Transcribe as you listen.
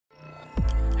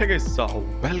Hey guys,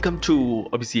 welcome to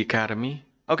OBC Academy.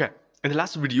 Okay, in the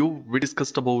last video, we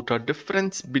discussed about a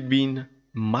difference between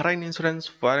marine insurance,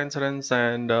 fire insurance,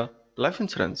 and life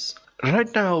insurance. Right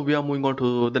now, we are moving on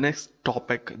to the next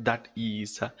topic, that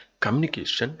is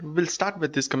communication. We'll start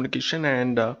with this communication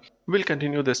and we'll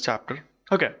continue this chapter.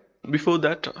 Okay, before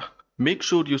that, make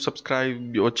sure you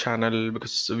subscribe your channel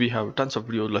because we have tons of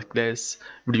videos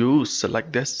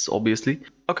like this, obviously.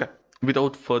 Okay,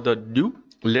 without further ado,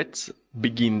 let's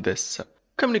begin this.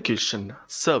 Communication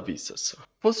services.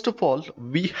 First of all,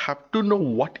 we have to know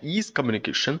what is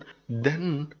communication,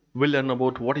 then we'll learn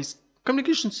about what is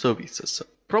communication services.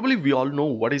 Probably we all know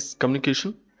what is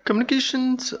communication.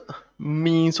 Communication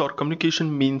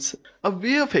means a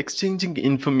way of exchanging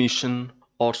information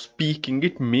or speaking.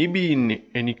 It may be in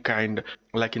any kind,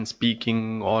 like in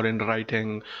speaking or in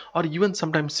writing or even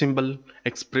sometimes symbol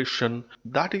expression.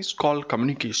 That is called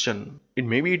communication. It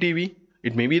may be TV,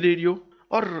 it may be radio,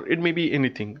 or it may be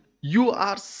anything. You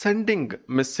are sending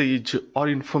message or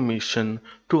information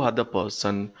to other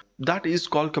person. That is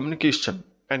called communication.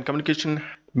 And communication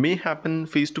may happen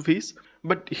face to face,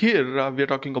 but here we are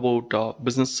talking about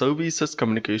business services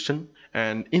communication.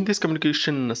 And in this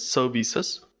communication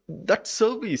services, that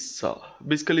service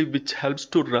basically which helps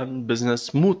to run business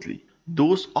smoothly,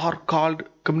 those are called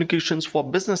communications for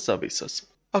business services.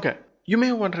 Okay, you may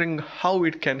be wondering how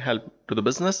it can help to the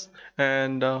business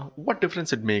and what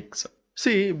difference it makes.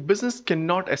 See, business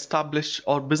cannot establish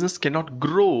or business cannot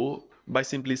grow by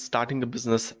simply starting a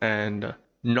business and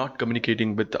not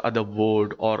communicating with the other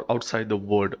world or outside the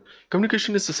world.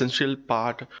 Communication is essential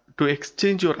part to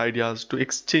exchange your ideas, to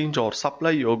exchange or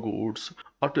supply your goods,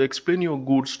 or to explain your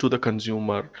goods to the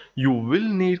consumer. You will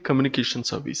need communication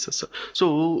services.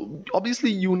 So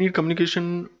obviously you need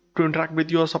communication to interact with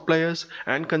your suppliers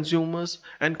and consumers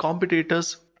and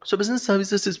competitors. So business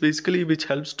services is basically which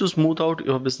helps to smooth out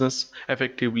your business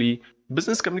effectively.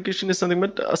 Business communication is something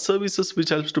but a services which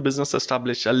helps to business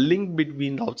establish a link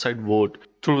between the outside world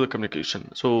through the communication.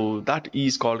 So that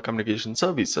is called communication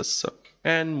services.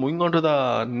 And moving on to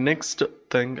the next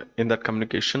thing in that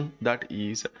communication, that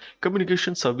is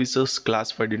communication services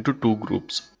classified into two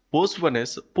groups. First one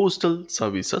is postal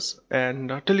services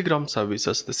and telegram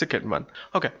services, the second one.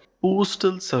 Okay,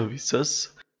 postal services.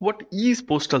 What is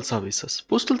postal services?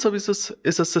 Postal services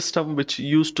is a system which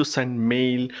used to send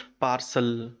mail,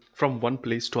 parcel from one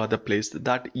place to other place.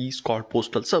 That is called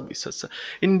postal services.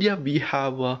 In India, we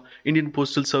have Indian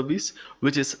Postal Service,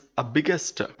 which is a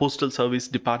biggest postal service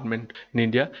department in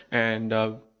India, and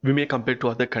we may compare to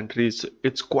other countries.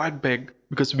 It's quite big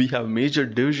because we have major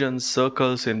divisions,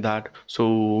 circles in that.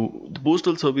 So the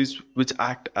postal service which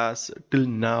act as till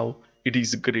now, it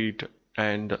is great.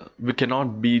 And we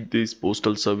cannot beat these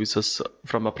postal services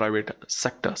from a private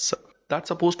sectors.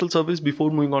 That's a postal service. Before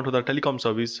moving on to the telecom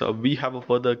service, we have a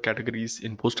further categories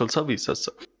in postal services.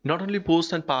 Not only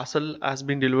post and parcel has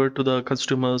been delivered to the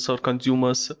customers or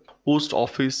consumers, post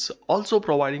office also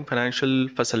providing financial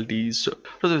facilities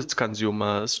to its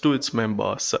consumers, to its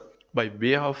members by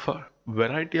way of a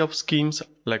variety of schemes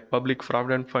like public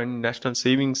provident fund, national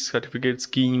savings certificate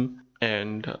scheme,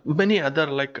 and many other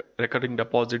like recurring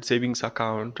deposit, savings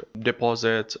account,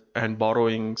 deposits and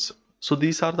borrowings. So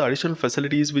these are the additional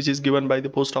facilities which is given by the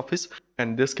post office,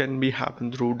 and this can be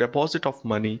happen through deposit of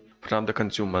money from the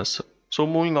consumers. So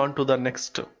moving on to the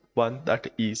next one,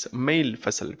 that is mail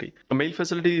facility. A mail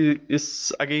facility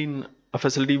is again a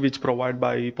facility which provided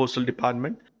by postal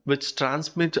department, which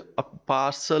transmit a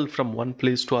parcel from one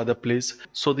place to other place.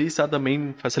 So these are the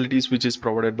main facilities which is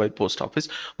provided by post office.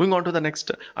 Moving on to the next,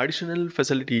 additional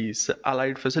facilities,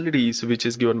 allied facilities which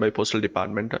is given by postal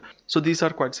department. So these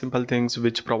are quite simple things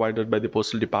which provided by the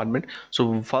postal department.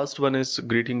 So first one is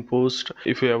greeting post.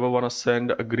 If you ever want to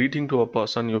send a greeting to a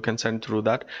person, you can send through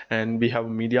that. And we have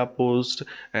media post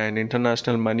and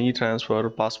international money transfer,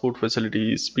 passport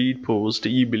facilities, speed post,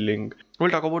 e-billing. We'll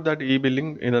talk about that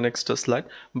e-billing in the next slide,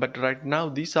 but right now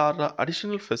these are the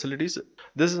additional facilities.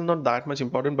 This is not that much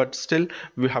important, but still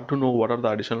we have to know what are the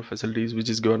additional facilities which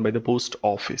is given by the post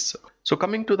office. So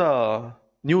coming to the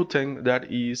new thing,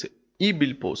 that is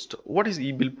e-bill post. What is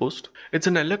e-bill post? It's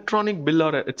an electronic bill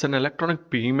or it's an electronic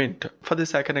payment. For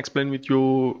this I can explain with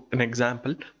you an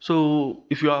example. So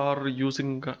if you are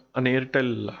using an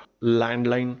Airtel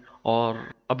landline or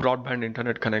a broadband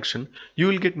internet connection, you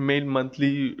will get mail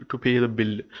monthly to pay the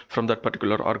bill from that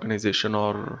particular organization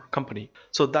or company.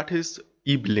 So that is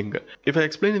e-billing. If I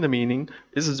explain in the meaning,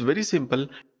 this is very simple.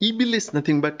 E-bill is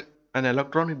nothing but an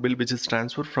electronic bill which is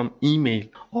transferred from email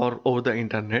or over the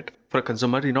internet for a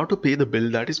consumer. In order to pay the bill,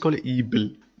 that is called e-bill.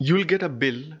 You will get a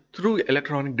bill through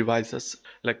electronic devices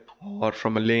like or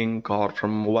from a link or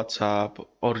from WhatsApp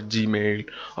or Gmail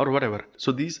or whatever.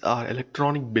 So these are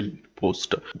electronic bill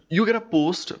post. You get a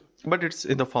post, but it's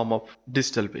in the form of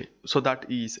digital way. So that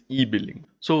is e-billing.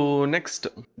 So next,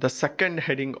 the second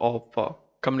heading of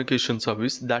communication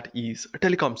service, that is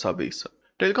telecom service.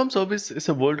 Telecom service is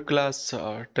a world-class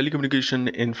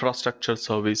telecommunication infrastructure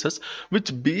services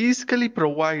which basically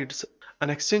provides an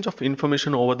exchange of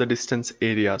information over the distance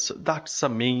areas. That's the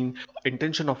main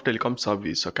intention of telecom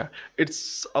service. Okay,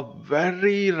 it's a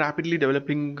very rapidly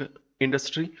developing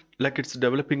industry. Like its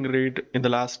developing rate in the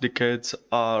last decades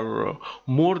are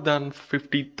more than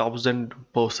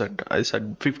 50,000%. I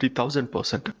said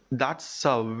 50,000%. That's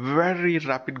a very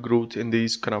rapid growth in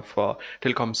these kind of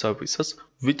telecom services,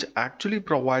 which actually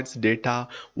provides data,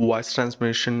 voice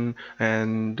transmission,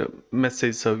 and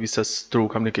message services through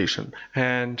communication.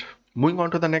 And moving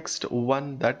on to the next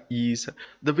one, that is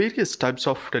the various types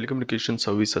of telecommunication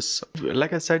services.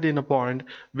 Like I said in a point,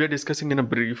 we are discussing in a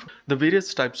brief. The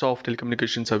various types of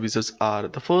telecommunication services are,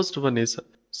 the first one is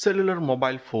cellular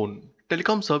mobile phone.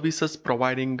 Telecom services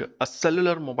providing a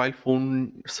cellular mobile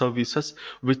phone services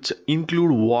which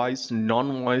include voice,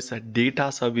 non-voice,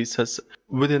 data services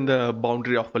within the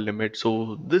boundary of a limit.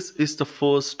 So this is the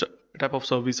first type of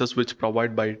services which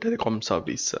provide by telecom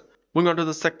service. Moving on to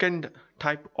the second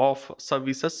type of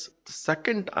services. The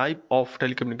second type of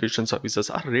telecommunication services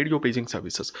are radio paging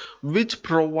services, which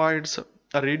provides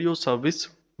a radio service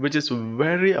which is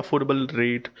very affordable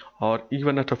rate or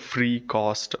even at a free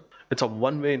cost. It's a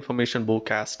one-way information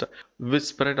broadcast which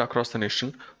spread across the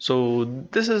nation. So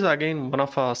this is again one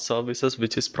of our services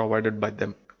which is provided by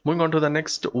them. Moving on to the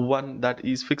next one, that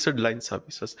is fixed line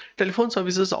services. Telephone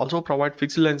services also provide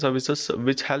fixed line services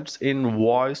which helps in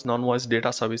voice, non-voice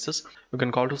data services. You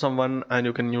can call to someone and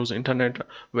you can use internet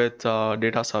with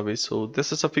data service. So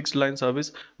this is a fixed line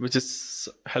service which is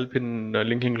help in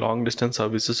linking long distance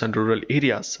services and rural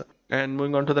areas. And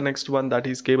moving on to the next one, that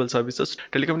is cable services.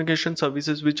 Telecommunication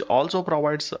services which also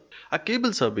provides a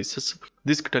cable services.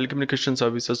 These telecommunication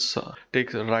services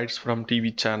take rights from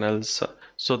TV channels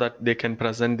so that they can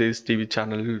present this TV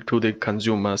channel to the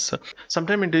consumers.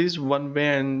 Sometimes it is one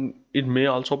way and it may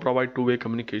also provide two-way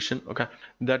communication. Okay,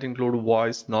 that include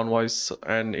voice, non-voice,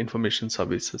 and information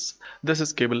services. This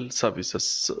is cable services.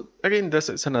 So again, this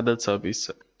is another service.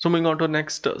 So moving on to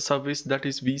next service, that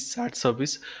is VSAT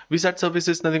service. VSAT service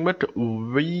is nothing but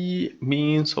V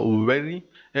means very,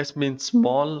 S means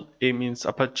small, A means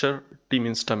aperture, T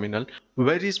means terminal.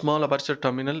 Very small aperture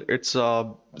terminal. It's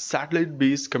a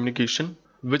satellite-based communication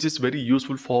which is very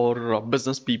useful for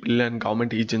business people and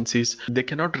government agencies. They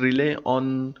cannot rely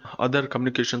on other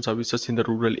communication services in the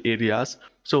rural areas.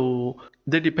 So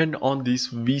they depend on these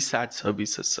VSAT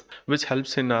services, which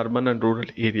helps in urban and rural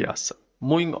areas.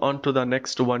 Moving on to the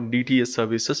next one, DTS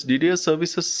services. DTS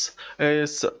services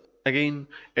is, again,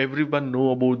 everyone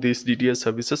know about these DTS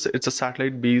services. It's a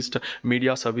satellite based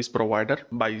media service provider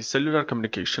by cellular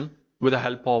communication. With the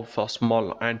help of a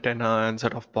small antenna and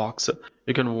set of box,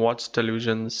 you can watch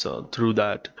televisions through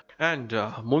that. And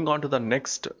moving on to the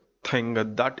next thing,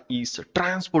 that is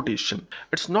transportation.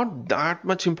 It's not that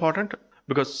much important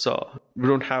because we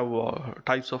don't have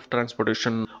types of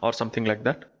transportation or something like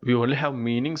that. We only have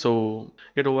meaning, so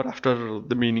get over after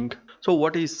the meaning. So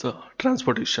what is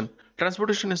transportation?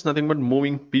 Transportation is nothing but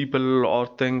moving people or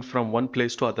things from one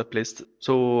place to other place.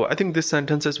 So I think this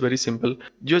sentence is very simple.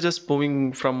 You're just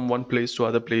moving from one place to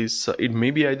other place. It may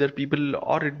be either people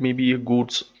or it may be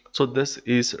goods. So this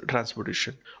is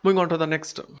transportation. Moving on to the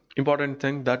next important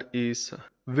thing, that is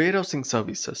warehousing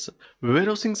services.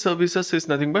 Warehousing services is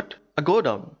nothing but a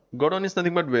godown. Godown is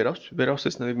nothing but warehouse. Warehouse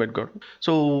is nothing but godown.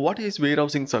 So what is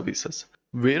warehousing services?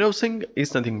 Warehousing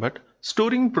is nothing but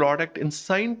storing product in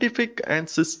scientific and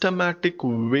systematic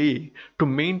way to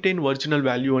maintain original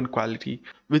value and quality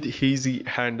with easy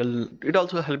handle. It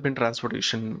also helps in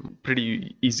transportation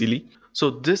pretty easily. So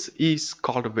this is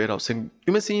called warehousing.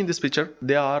 You may see in this picture,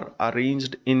 they are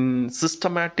arranged in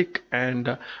systematic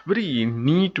and very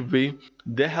neat way.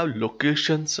 They have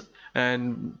locations,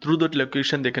 and through that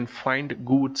location they can find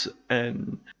goods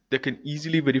and they can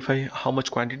easily verify how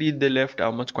much quantity they left,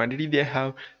 how much quantity they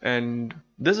have. And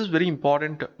this is very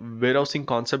important warehousing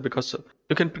concept because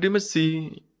you can pretty much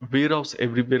see warehouse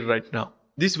everywhere right now.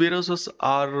 These warehouses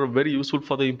are very useful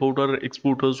for the importer,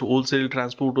 exporters, wholesale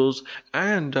transporters,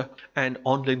 and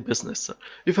online business.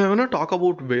 If I want to talk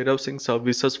about warehousing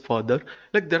services further,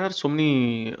 like there are so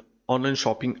many online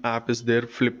shopping apps is there,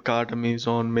 Flipkart,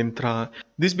 Amazon, Myntra.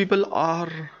 These people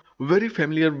are very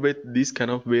familiar with this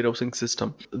kind of warehousing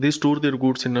system. They store their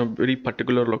goods in a very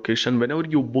particular location. Whenever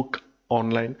you book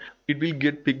online, it will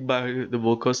get picked by the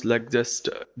workers, like just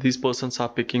these persons are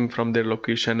picking from their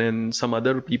location and some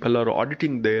other people are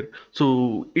auditing there.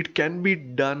 So it can be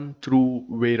done through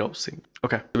warehousing.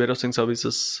 Okay, warehousing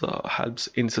services helps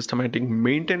in systematic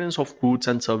maintenance of goods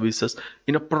and services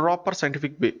in a proper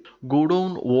scientific way.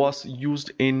 Godown was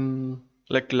used in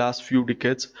like last few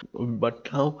decades,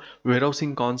 but now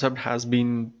warehousing concept has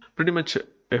been pretty much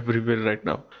everywhere right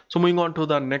now. So moving on to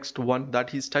the next one,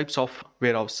 that is types of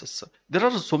warehouses. There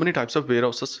are so many types of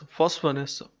warehouses. First one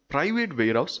is private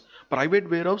warehouse. Private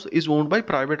warehouse is owned by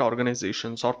private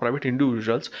organizations or private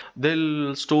individuals.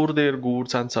 They'll store their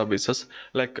goods and services.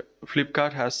 Like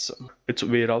Flipkart has its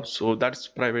warehouse, so that's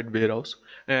private warehouse.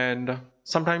 And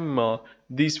sometimes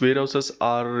these warehouses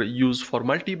are used for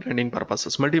multi-branding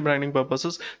purposes. Multi-branding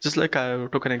purposes, just like I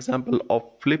took an example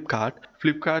of Flipkart.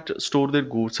 Flipkart store their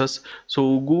goods as,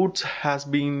 so goods has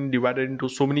been divided into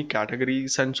so many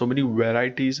categories and so many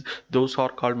varieties. Those are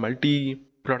called multi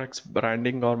products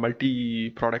branding or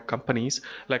multi-product companies.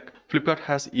 Like Flipkart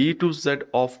has A to Z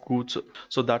of goods,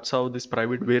 so that's how this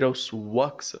private warehouse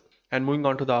works. And moving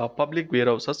on to the public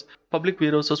warehouses. Public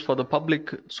warehouses for the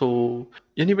public, so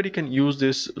anybody can use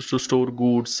this to store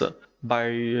goods by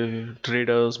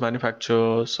traders,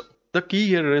 manufacturers. The key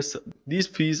here is these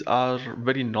fees are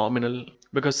very nominal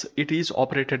because it is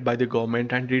operated by the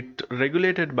government and it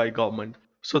regulated by government.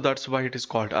 So that's why it is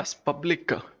called as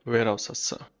public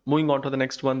warehouses. Moving on to the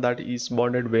next one, that is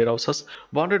bonded warehouses.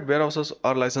 Bonded warehouses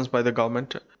are licensed by the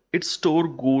government. It store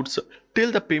goods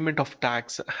till the payment of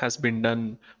tax has been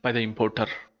done by the importer.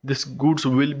 This goods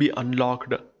will be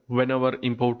unlocked whenever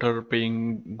importer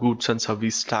paying goods and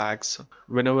service tax,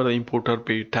 whenever the importer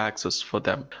pay taxes for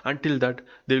them. Until that,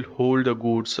 they'll hold the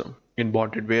goods in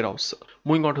bonded warehouse.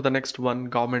 Moving on to the next one,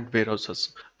 government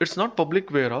warehouses. It's not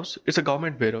public warehouse, it's a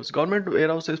government warehouse. Government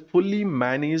warehouse is fully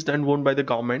managed and owned by the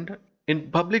government. In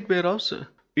public warehouse,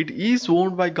 it is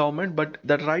owned by government, but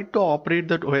the right to operate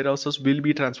that warehouses will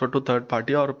be transferred to third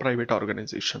party or private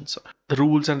organizations. The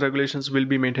rules and regulations will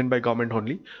be maintained by government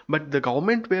only, but the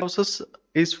government warehouses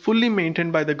is fully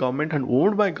maintained by the government and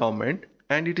owned by government,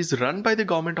 and it is run by the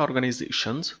government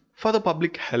organizations for the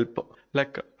public help,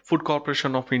 like Food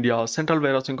Corporation of India, Central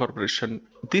Warehousing Corporation.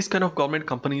 These kind of government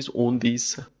companies own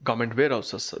these government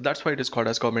warehouses. That's why it is called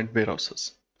as government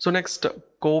warehouses. So next,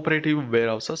 cooperative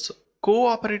warehouses.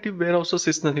 Cooperative warehouses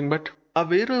is nothing but a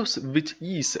warehouse which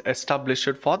is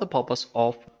established for the purpose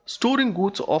of storing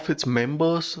goods of its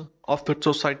members of the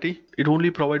society. It only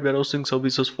provides warehousing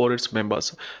services for its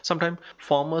members. Sometimes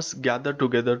farmers gather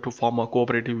together to form a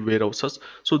cooperative warehouses.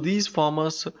 So these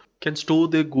farmers can store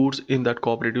their goods in that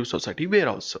cooperative society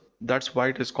warehouse. That's why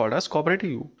it is called as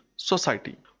cooperative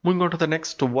society. Moving on to the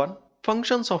next one,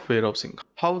 functions of warehousing.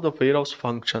 How the warehouse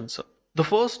functions. The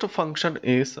first function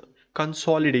is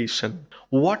consolidation.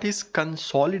 What is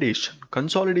consolidation?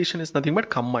 Consolidation is nothing but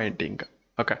combining.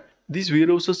 Okay. These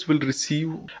warehouses will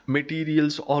receive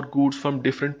materials or goods from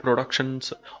different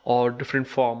productions or different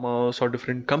farmers or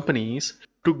different companies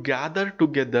to gather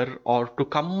together or to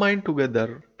combine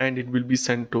together, and it will be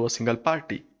sent to a single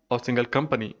party or single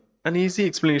company. An easy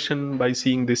explanation by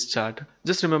seeing this chart.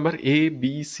 Just remember A,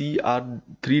 B, C are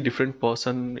three different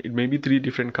person. It may be three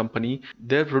different company.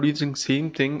 They're producing same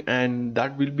thing and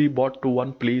that will be bought to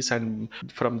one place, and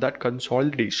from that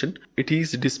consolidation, it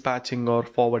is dispatching or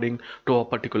forwarding to a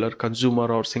particular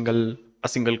consumer or a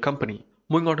single company.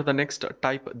 Moving on to the next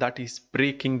type, that is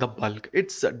breaking the bulk.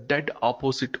 It's a dead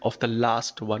opposite of the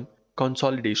last one,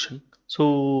 consolidation.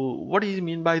 So what do you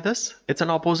mean by this? It's an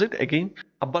opposite. Again,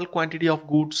 a bulk quantity of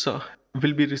goods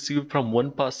will be received from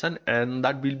one person and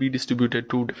that will be distributed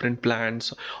to different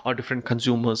plants or different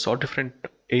consumers or different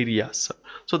areas.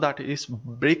 So that is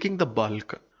breaking the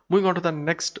bulk. Moving on to the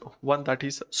next one, that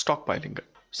is stockpiling.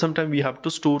 Sometimes we have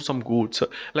to store some goods,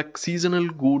 like seasonal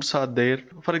goods are there.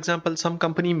 For example, some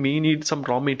company may need some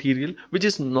raw material which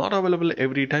is not available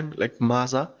every time, like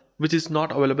masa, which is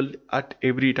not available at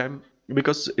every time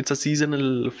because it's a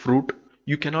seasonal fruit.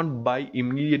 You cannot buy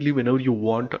immediately whenever you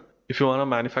want. If you want to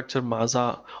manufacture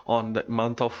masa on the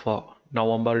month of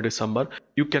November, December,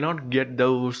 you cannot get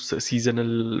those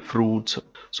seasonal fruits.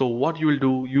 So what you will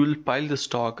do, you will pile the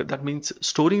stock. That means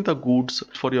storing the goods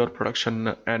for your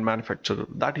production and manufacture.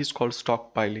 That is called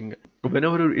stockpiling.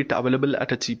 Whenever it available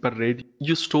at a cheaper rate,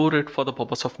 you store it for the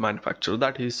purpose of manufacture.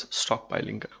 That is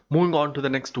stockpiling. Moving on to the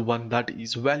next one, that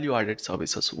is value added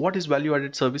services. What is value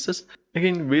added services?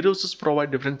 Again, warehouses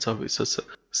provide different services.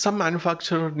 Some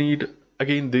manufacturer need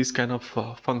again this kind of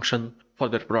function for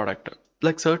their product.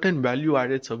 like certain value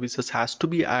added services has to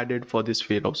be added for these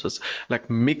warehouses, like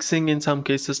mixing in some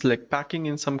cases, like packing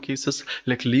in some cases,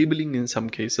 like labeling in some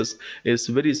cases is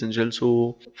very essential.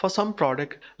 So for some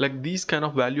product, like these kind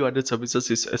of value added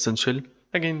services is essential.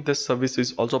 Again, this service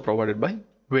is also provided by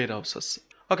warehouses.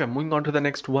 Okay, moving on to the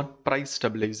next one, price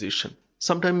stabilization.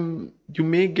 Sometimes you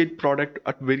may get product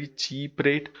at very cheap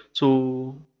rate,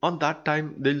 so on that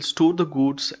time they'll store the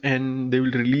goods and they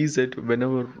will release it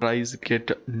whenever price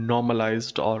get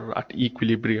normalized or at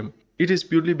equilibrium. It is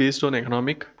purely based on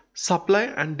economic. Supply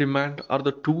and demand are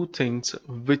the two things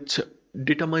which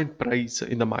determine price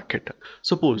in the market.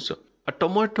 Suppose a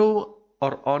tomato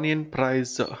or onion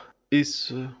price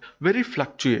is very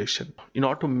fluctuation. In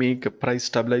order to make a price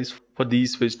stabilize for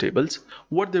these vegetables,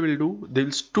 what they will do, they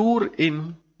will store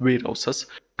in warehouses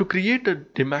to create a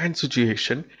demand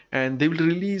situation, and they will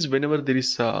release whenever there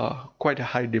is quite a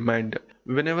high demand.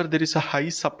 Whenever there is a high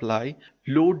supply,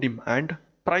 low demand,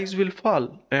 price will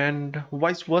fall, and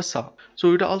vice versa.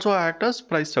 So it also acts as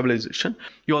price stabilization.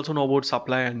 You also know about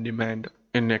supply and demand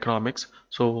in economics,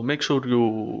 so make sure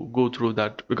you go through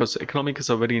that, because economics is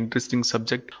a very interesting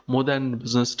subject more than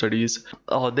business studies.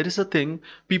 There is a thing,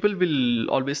 people will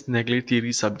always neglect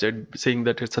theory subject saying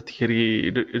that it's a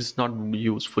theory, it's not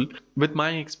useful. With my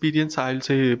experience, I'll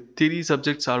say theory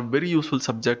subjects are very useful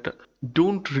subject.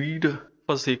 Don't read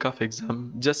for sake of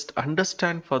exam, just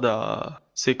understand for the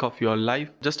sake of your life,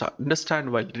 just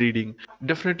understand while reading.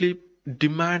 Definitely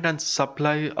demand and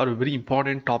supply are a very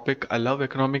important topic. I love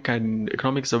economic, and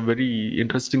economics is a very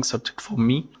interesting subject for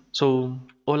me. So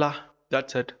hola,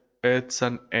 that's it, it's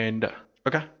an end.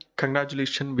 Okay,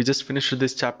 congratulations, we just finished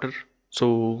this chapter.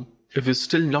 So if you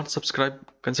still not subscribed,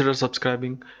 consider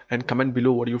subscribing and comment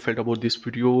below what you felt about this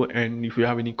video, and if you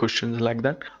have any questions like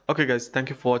that. Okay guys, thank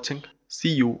you for watching.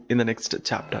 See you in the next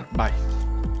chapter. Bye.